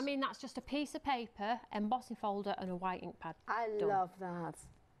 I mean, that's just a piece of paper, embossing folder and a white ink pad. I love that.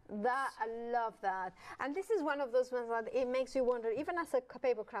 I love that. And this is one of those ones that it makes you wonder, even as a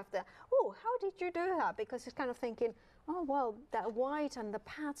paper crafter, oh, how did you do that? Because it's kind of thinking, oh, well, that white and the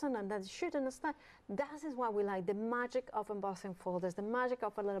pattern and the shoot and the stuff, that is what we like, the magic of embossing folders, the magic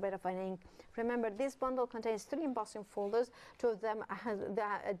of a little bit of an ink. Remember, this bundle contains 3 embossing folders. 2 of them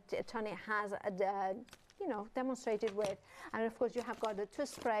Toni has you know, demonstrated with. And of course you have got the 2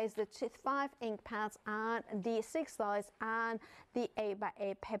 sprays, the 5 ink pads and the 6 dies and the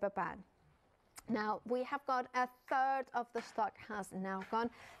 8x8 paper pad. Now we have got a third of the stock has now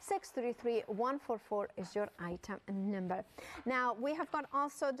gone. 633144 is your item number. Now we have got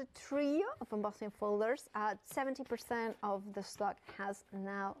also the trio of embossing folders. 70% of the stock has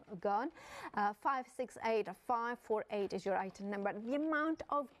now gone. 568548 is your item number. The amount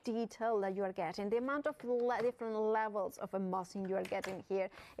of detail that you are getting, the amount of different levels of embossing you are getting here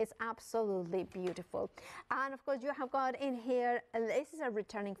is absolutely beautiful. And of course you have got in here, this is a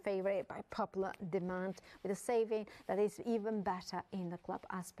returning favorite by popular demand with a saving that is even better in the club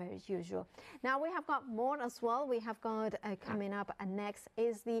as per usual. Now we have got more as well. We have got coming up next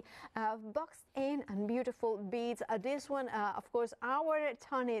is the boxed in and beautiful beads. This one, of course, our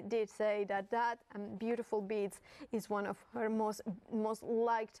Toni did say that beautiful beads is one of her most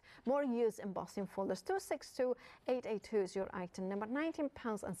liked, more used embossing folders. 262882 is your item number.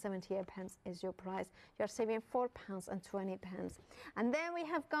 £19.78 is your price. You're saving £4.20. And then we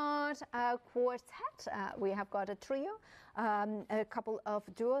have got quartet. We have got a trio, a couple of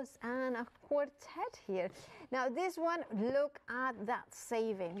duos, and a quartet here. Now this one, look at that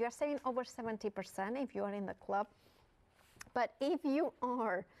saving. You're saving over 70% if you are in the club. But if you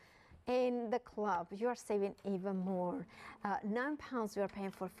are in the club, you are saving even more. £9 you are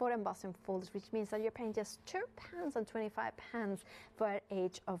paying for 4 embossing folders, which means that you're paying just £2.25 for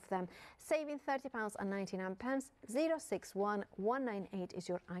each of them. Saving £30.99. 061198 is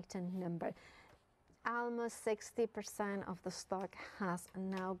your item number. Almost 60% of the stock has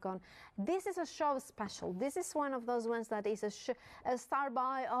now gone. This is a show special. This is one of those ones that is a star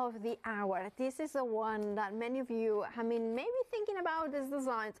buy of the hour. This is the one that many of you, I mean, maybe thinking about these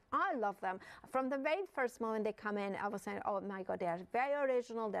designs. I love them. From the very first moment they come in, I was saying, oh my God, they are very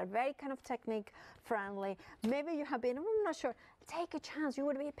original. They're very kind of technique friendly. Maybe you have been, I'm not sure. Take a chance. You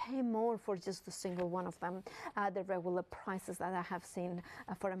would be paying more for just a single one of them. The regular prices that I have seen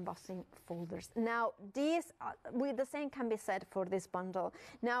for embossing folders. Now, these, with the same can be said for this bundle.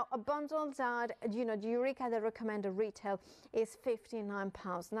 Now, a bundle that, you know, the Eureka, the recommended retail is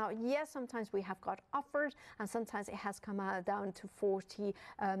 £59. Now, yes, sometimes we have got offers, and sometimes it has come out down to 40.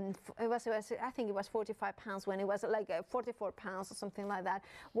 I think it was £45 when it was like £44 or something like that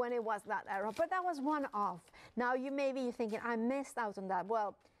when it was that era. But that was one off. Now, you may be thinking, I missed out on that.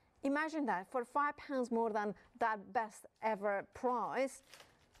 Well, imagine that for £5 more than that best ever price,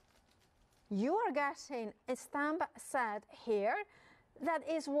 you are getting a stamp set here that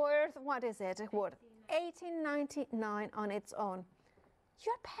is worth, what is it? Worth $18.99 on its own.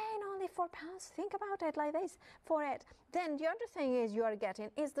 You're paying only £4. Think about it like this for it. Then the other thing is you are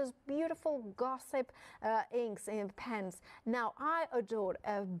getting is those beautiful gossip inks and pens. Now I adore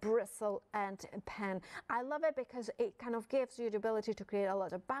a bristle and pen. I love it because it kind of gives you the ability to create a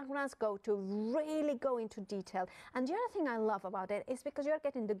lot of backgrounds, really go into detail. And the other thing I love about it is because you're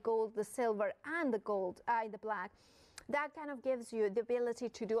getting the gold, the silver, and the gold, the black. That kind of gives you the ability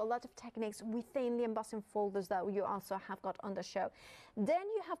to do a lot of techniques within the embossing folders that you also have got on the show. Then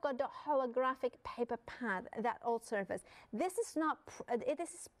you have got the holographic paper pad that all surface. This is not,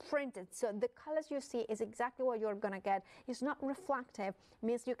 this is printed, so the colors you see is exactly what you're gonna get. It's not reflective,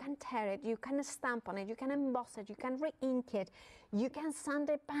 means you can tear it, you can stamp on it, you can emboss it, you can re-ink it, you can sand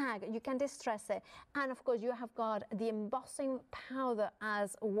it back, you can distress it, and of course you have got the embossing powder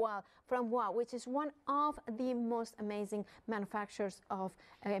as well from Wow, which is one of the most amazing manufacturers of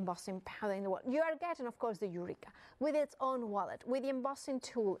embossing powder in the world. You are getting, of course, the Eureka with its own wallet, with the embossing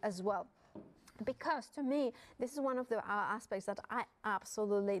tool as well. Because to me, this is one of the aspects that I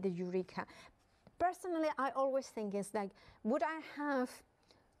absolutely, the Eureka. Personally, I always think is like, would I have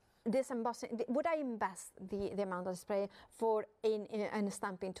this embossing, would I invest the amount of spray for in a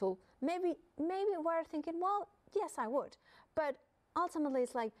stamping tool? Maybe we're thinking, well, yes, I would. But ultimately,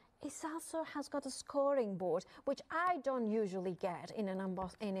 it's like, it also has got a scoring board, which I don't usually get in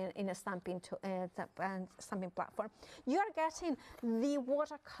a stamping stamping platform. You are getting the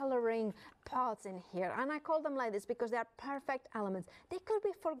watercoloring pots in here, and I call them like this because they are perfect elements. They could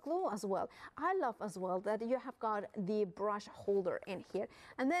be for glue as well. I love as well that you have got the brush holder in here.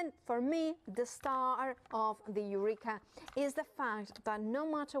 And then for me, the star of the Eureka is the fact that no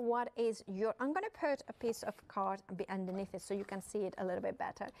matter what is your, I'm going to put a piece of card underneath it so you can see it a little bit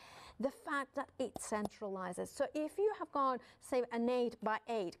better. The fact that it centralizes. So if you have got, say, an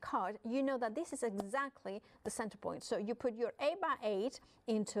 8x8 card, you know that this is exactly the center point. So you put your 8x8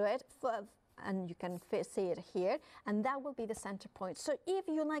 into it, and you can see it here, and that will be the center point. So if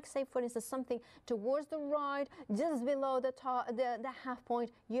you like, say, for instance, something towards the right, just below the top, the half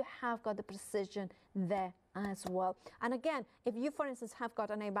point, you have got the precision there as well. And again, if you, for instance, have got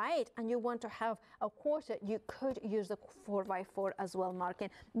an 8x8 and you want to have a quarter, you could use the 4x4 as well marking.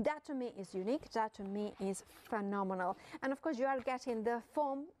 That to me is unique. That to me is phenomenal. And of course, you are getting the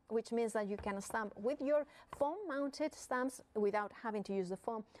foam, which means that you can stamp with your foam mounted stamps without having to use the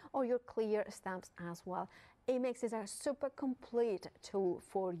foam, or your clear stamps as well. It makes it a super complete tool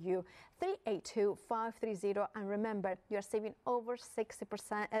for you. 382530, and remember, you're saving over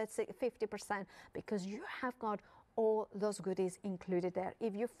 60%, 50% because you have got all those goodies included there.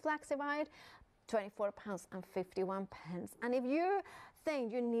 If you flexify it, £24.51. And if you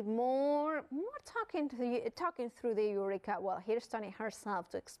think you need more talking through the Eureka, well, here's Toni herself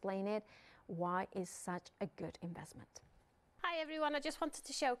to explain it, why it's such a good investment. Hi Hi everyone, I just wanted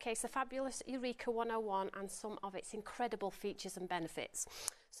to showcase the fabulous Eureka 101 and some of its incredible features and benefits.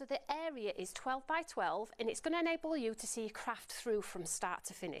 So the area is 12 by 12 and it's going to enable you to see your craft through from start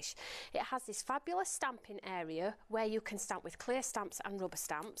to finish. It has this fabulous stamping area where you can stamp with clear stamps and rubber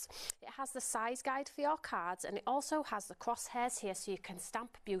stamps. It has the size guide for your cards and it also has the crosshairs here so you can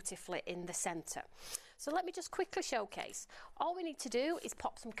stamp beautifully in the centre. So let me just quickly showcase. All we need to do is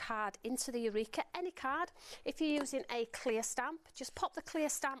pop some card into the Eureka, any card. If you're using a clear stamp, just pop the clear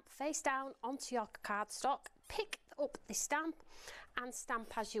stamp face down onto your cardstock, pick up the stamp and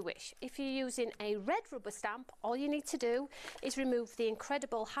stamp as you wish. If you're using a red rubber stamp, all you need to do is remove the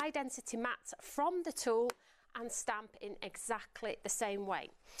incredible high density mat from the tool and stamp in exactly the same way.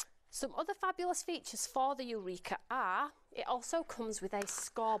 Some other fabulous features for the Eureka are, it also comes with a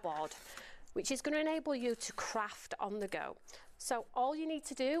scoreboard, which is going to enable you to craft on the go. So all you need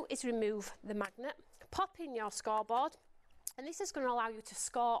to do is remove the magnet, pop in your scoreboard, and this is going to allow you to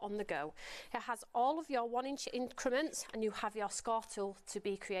score on the go. It has all of your 1-inch increments and you have your score tool to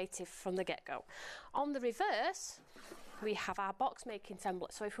be creative from the get-go. On the reverse, we have our box making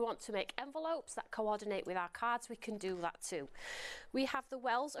template. So if we want to make envelopes that coordinate with our cards, we can do that too. We have the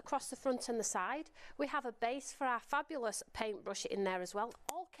wells across the front and the side. We have a base for our fabulous paintbrush in there as well,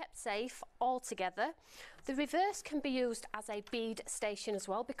 all kept safe, all together. The reverse can be used as a bead station as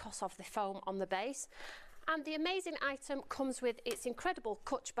well because of the foam on the base. And the amazing item comes with its incredible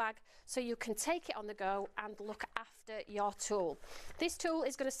clutch bag so you can take it on the go and look after your tool. This tool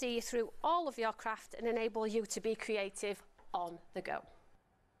is going to see you through all of your craft and enable you to be creative on the go.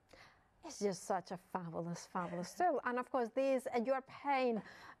 It's just such a fabulous tool. And of course, these you're paying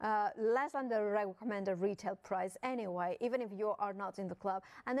less than the recommended retail price anyway, even if you are not in the club,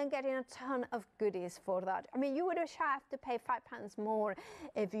 and then getting a ton of goodies for that. I mean, you would have to pay £5 more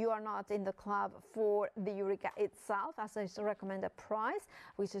if you are not in the club for the Eureka itself, as its recommended price,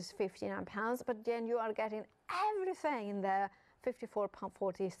 which is £59. But then you are getting everything in there,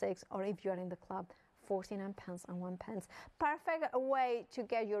 £54.46, or if you are in the club, £49.01. Perfect way to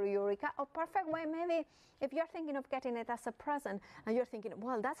get your Eureka, or perfect way maybe if you're thinking of getting it as a present and you're thinking,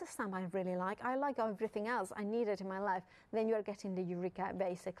 well, that's a stamp I really like. I like everything else. I need it in my life. Then you're getting the Eureka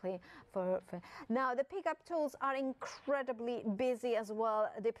basically for. Now the pickup tools are incredibly busy as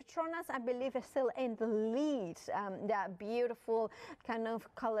well. The Petronas, I believe, is still in the lead. That beautiful kind of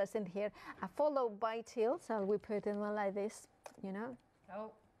colors in here, followed by teal. So we put it like this, you know.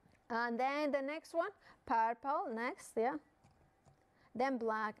 Oh. And then the next one, purple, next, yeah. Then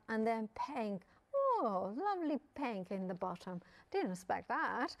black, and then pink. Oh, lovely pink in the bottom. Didn't expect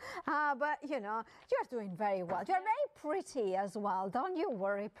that. But, you know, you're doing very well. You're very pretty as well. Don't you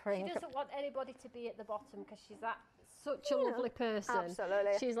worry, Pink. She doesn't want anybody to be at the bottom because she's such a lovely person.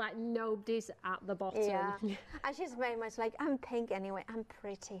 Absolutely. She's like, nobody's at the bottom. Yeah. And she's very much like, I'm pink anyway. I'm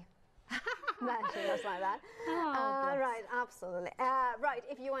pretty. No, she was like that. Oh, right, absolutely. Right,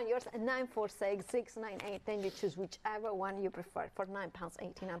 if you want yours, 946-698, then you choose whichever one you prefer for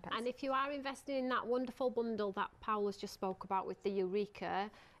 £9.89. And if you are investing in that wonderful bundle that Paula's just spoke about with the Eureka,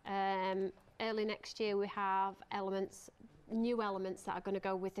 early next year we have new elements that are going to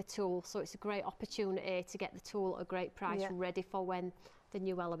go with the tool. So it's a great opportunity to get the tool at a great price, ready for when the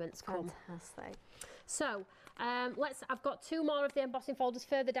new elements come. Fantastic. So I've got 2 more of the embossing folders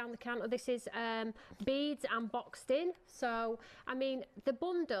further down the counter. This is beads and boxed in. So, I mean, the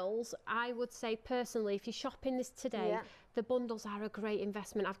bundles, I would say personally, if you're shopping this today, the bundles are a great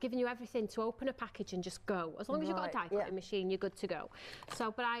investment. I've given you everything to open a package and just go. As long as you've got a die cutting machine, you're good to go.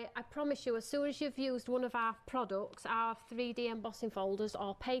 So, but I promise you, as soon as you've used one of our products, our 3D embossing folders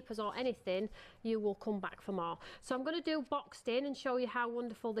or papers or anything, you will come back for more. So I'm going to do boxed in and show you how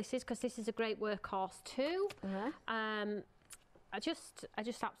wonderful this is, because this is a great workhorse too. I just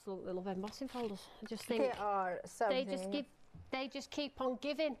absolutely love embossing folders. I just think they are so they just keep on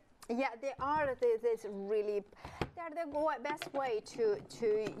giving. Yeah, they are. They're the best way to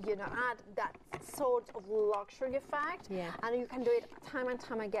you know, add that sort of luxury effect. Yeah. And you can do it time and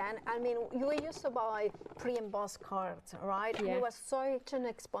time again. I mean, you used to buy pre-embossed cards, right? Yeah. And it was such an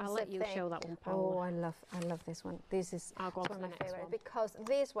expensive I'll let you thing. Show that one, Paula. Oh, I love this one. This is one of my favorite because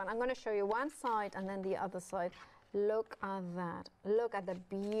this one, I'm going to show you one side and then the other side. Look at that. Look at the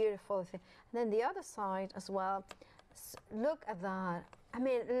beautiful thing. And then the other side as well. Look at that. I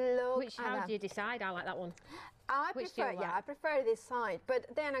mean, look How do you decide? I like that one. I Which do you prefer, yeah, like? I prefer this side. But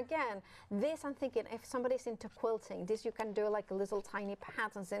then again, this I'm thinking if somebody's into quilting, this you can do like little tiny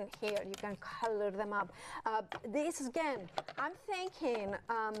patterns in here. You can color them up. This again, I'm thinking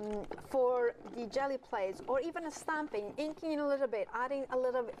for the jelly plates or even a stamping, inking a little bit, adding a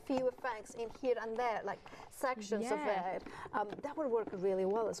little bit, few effects in here and there, like sections of Yeah. it. That would work really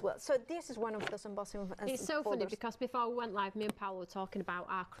well as well. So this is one of those embossing. It's so funny folders. because before we went live, me and Paul were talking about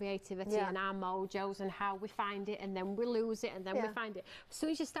our creativity Yeah. and our mojos and how we find it and then we lose it and then we Yeah. find it. As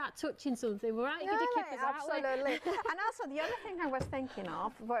soon as you start touching something, we're right, gonna keep us out. Absolutely. And also the other thing I was thinking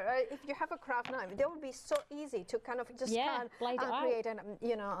of, if you have a craft knife, that would be so easy to kind of just Yeah, blade it out. create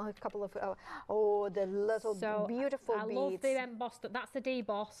a couple of the little So beautiful I beads. love the embossed, that's the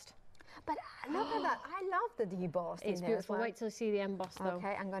debossed. But look at that! I love the debossed. It's in there as beautiful. well. Wait till you see the embossed though.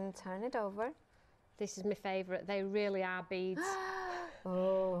 Okay, I'm going to turn it over. This is my favourite. They really are beads.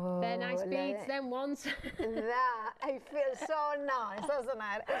 Oh, They're nice beads, that, them ones. that I feel so nice, doesn't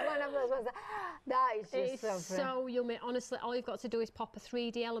it? It's one of those ones that is It's just so pretty. so yummy. Honestly, all you've got to do is pop a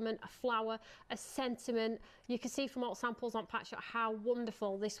 3D element, a flower, a sentiment. You can see from all samples on Patch Shop how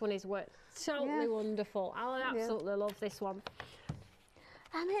wonderful this one is. Totally wonderful. I absolutely love this one.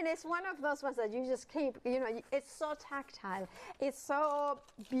 I mean, it's one of those ones that you just keep, it's so tactile. It's so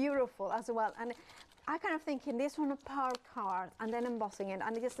beautiful as well. And I kind of thinking this one a power card and then embossing it.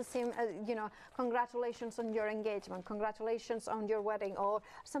 And it's the same as, congratulations on your engagement, congratulations on your wedding or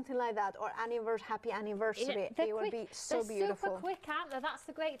something like that, or happy anniversary. It would be so they're beautiful. Super quick, aren't they? That's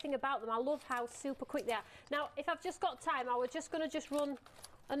the great thing about them. I love how super quick they are. Now, if I've just got time, I was just going to run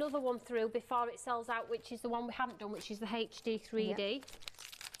another one through before it sells out, which is the one we haven't done, which is the HD 3D. Yeah.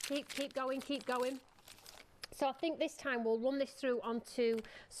 Keep going, keep going. So I think this time we'll run this through onto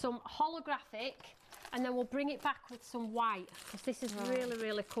some holographic and then we'll bring it back with some white because this is really,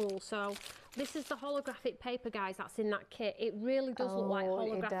 really cool. So this is the holographic paper, guys, that's in that kit. It really does look like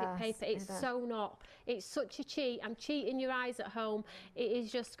holographic paper. It's so not. It's such a cheat. I'm cheating your eyes at home. It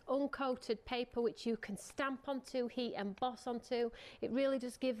is just uncoated paper which you can stamp onto, heat emboss onto. It really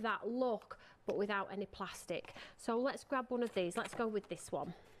does give that look, but without any plastic. So let's grab one of these. Let's go with this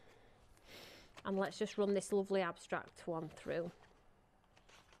one. And let's just run this lovely abstract one through.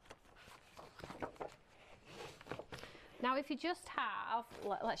 Now, if you just have,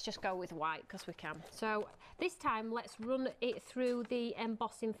 let's just go with white because we can. So this time, let's run it through the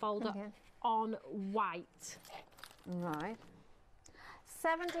embossing folder on white. Right.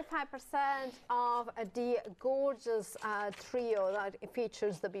 75% of the gorgeous trio that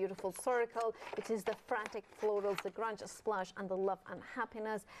features the beautiful circle. It is the frantic florals, the grunge splash, and the love and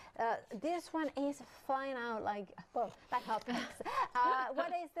happiness. This one is flying out like hotcakes.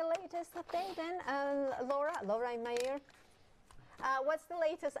 What is the latest update then, Laura in my ear? What's the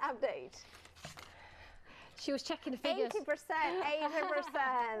latest update? She was checking the figures. 80%.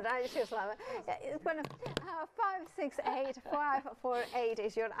 She was like, it's one of 568548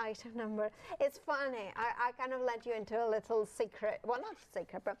 is your item number. It's funny. I kind of let you into a little secret. Well, not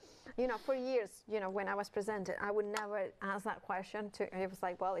secret, but for years, when I was presented, I would never ask that question. It was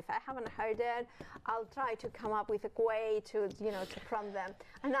like, well, if I haven't heard it, I'll try to come up with a way to prompt them.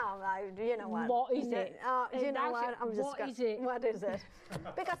 And now I'm like, what? What is it? You know what? I'm just what is it? What is it?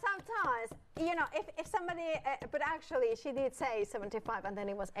 Because sometimes, if somebody, but actually she did say 75 and then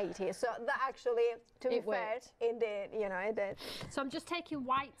it was 80. So that actually, to be fair, it did, it did. So I'm just taking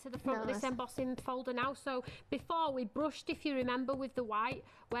white to the front of this embossing folder now. So before we brushed, if you remember, with the white,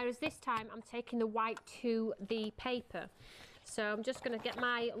 whereas this time I'm taking the white to the paper. So I'm just going to get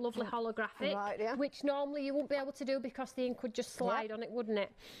my lovely holographic, which normally you wouldn't be able to do because the ink would just slide on it, wouldn't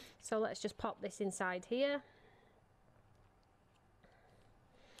it? So let's just pop this inside here.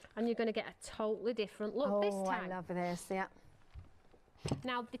 And you're going to get a totally different look this time. I love this,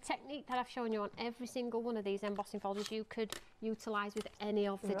 Now, the technique that I've shown you on every single one of these embossing folders, you could utilise with any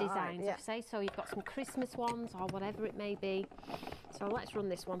of the designs, say. So you've got some Christmas ones or whatever it may be. So let's run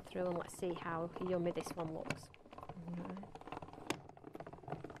this one through and let's see how yummy this one looks.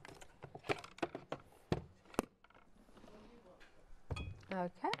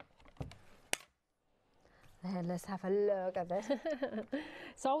 Okay. Then let's have a look at this.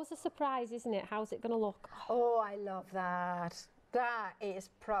 It's always a surprise, isn't it? How's it going to look? Oh, I love that. That is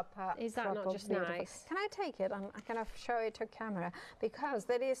proper. Is that not just beautiful. nice? Can I take it and I kind of show it to camera? Because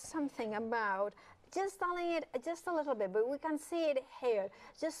there is something about just telling it just a little bit, but we can see it here,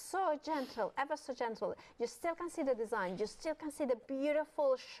 just so gentle, ever so gentle. You still can see the design, you still can see the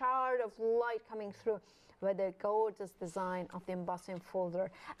beautiful shard of light coming through with the gorgeous design of the embossing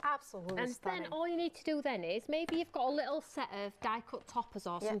folder. Absolutely stunning. Then all you need to do then is, maybe you've got a little set of die cut toppers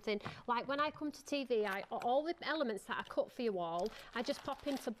or something. Like when I come to TV, all the elements that I cut for you all, I just pop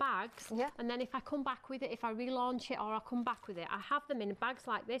into bags, and then if I come back with it, if I relaunch it or I come back with it, I have them in bags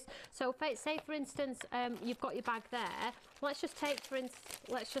like this. So if say for instance you've got your bag there, let's just say for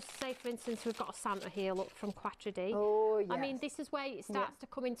instance we've got a Santa here, look, from Quatre D. Oh, yes. I mean, this is where it starts to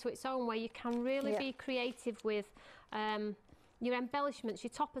come into its own, where you can really be creative with your embellishments, your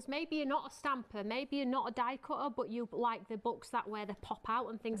toppers. Maybe you're not a stamper, maybe you're not a die cutter, but you like the books that where they pop out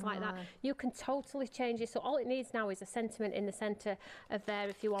and things like that. You can totally change it. So all it needs now is a sentiment in the centre of there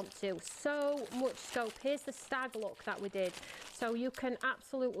if you want to. So much scope. Here's the stag look that we did. So you can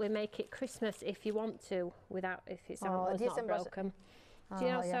absolutely make it Christmas if you want to, without, if it's not broken. Do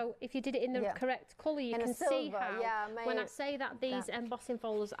you know, so if you did it in the correct colour, you can see how, when I say that these embossing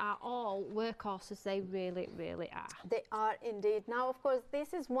folders are all workhorses, they really, really are. They are indeed. Now, of course,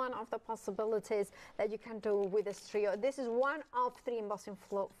 this is one of the possibilities that you can do with this trio. This is one of 3 embossing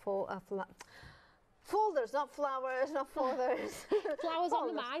folders, not flowers, not folders. Flowers on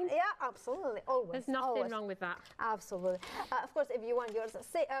the mind. Yeah, absolutely. Always. There's nothing wrong with that. Absolutely. Of course, if you want yours,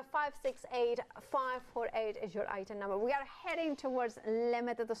 568548 is your item number. We are heading towards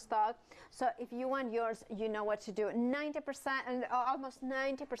limited stock. So if you want yours, you know what to do. 90% and almost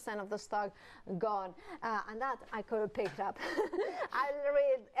 90% of the stock gone. And that I could have picked up.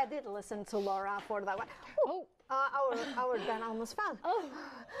 I did listen to Laura for that one. Ooh. Our Ben almost fell. Oh,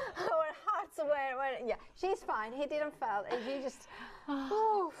 our hearts were, yeah, she's fine. He didn't fall. He just,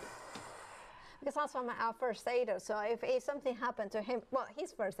 because that's our first aider. So if something happened to him, well,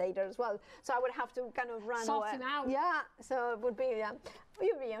 he's first aider as well. So I would have to kind of run away. Sort him out. Yeah. So it would be,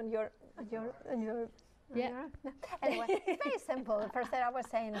 you'd be on your. Anyway, it's very simple. The first thing I was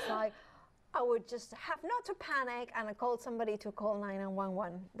saying is like, I would just have not to panic and call somebody to call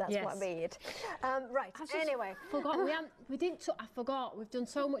 911. That's what be it. Right. Anyway, forgot we didn't. I forgot. We've done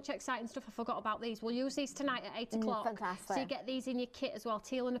so much exciting stuff. I forgot about these. We'll use these tonight at 8 o'clock. Fantastic. So you get these in your kit as well,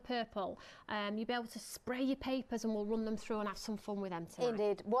 teal and a purple. You'll be able to spray your papers, and we'll run them through and have some fun with them tonight.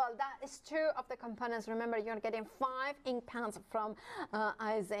 Indeed. Well, that is 2 of the components. Remember, you're getting 5 ink pens from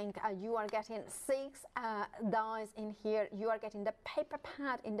Ice Ink. You are getting 6 dies in here. You are getting the paper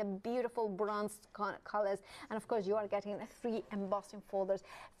pad in the beautiful bronze colors, and of course you are getting 3 embossing folders.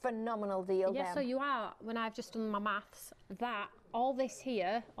 Phenomenal deal. Yeah, so you are, when I've just done my maths, that all this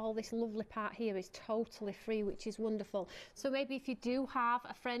here, all this lovely part here is totally free, which is wonderful. So maybe if you do have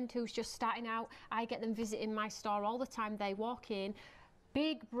a friend who's just starting out, I get them visiting my store all the time. They walk in,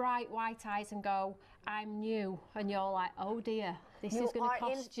 big bright white eyes, and go, I'm new, and you're like, oh dear, this is going to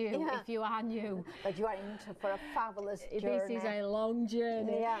cost you if you are new. But you are into for a fabulous journey. This is a long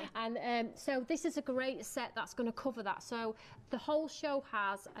journey. Yeah. And so this is a great set that's going to cover that. So the whole show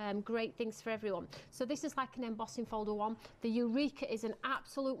has great things for everyone. So this is like an embossing folder one. The Eureka is an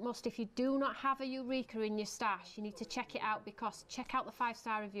absolute must. If you do not have a Eureka in your stash, you need to check it out, because check out the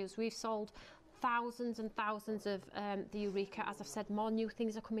 5-star reviews. We've sold thousands and thousands of the Eureka. As I've said, more new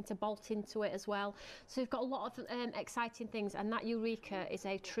things are coming to bolt into it as well. So you've got a lot of exciting things, and that Eureka is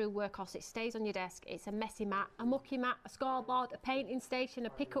a true workhorse. It stays on your desk. It's a messy mat, a mucky mat, a scoreboard, a painting station, a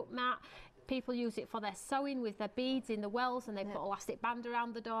pickup mat. People use it for their sewing with their beads in the wells, and they put elastic band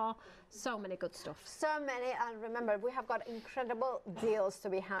around the door. So many good stuff. So many, and remember, we have got incredible deals to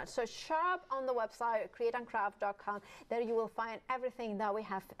be had. So shop on the website, createandcraft.com. There you will find everything that we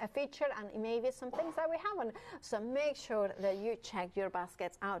have featured, and maybe some things that we haven't. So make sure that you check your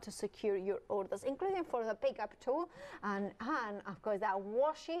baskets out to secure your orders, including for the pickup tool, and of course that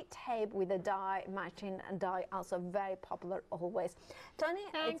washi tape with the die, matching die, also very popular always. Toni,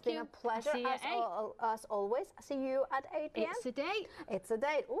 it's been a pleasure. As always. See you at 8 p.m. It's a date. It's a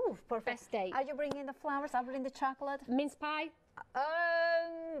date. Ooh, perfect. Best date. Are you bringing the flowers? I'll bring the chocolate. Mince pie?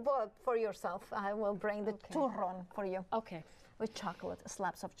 Well, for yourself. I will bring the turron for you. Okay. With chocolate,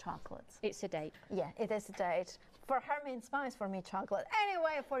 slabs of chocolate. It's a date. Yeah, it is a date. For her, mince pies, for me, chocolate.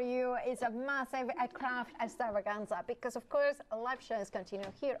 Anyway, for you, it's a massive craft extravaganza, because, of course, live shows continue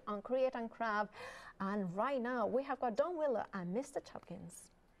here on Create and Craft. And right now, we have got Don Willow and Mr. Chopkins.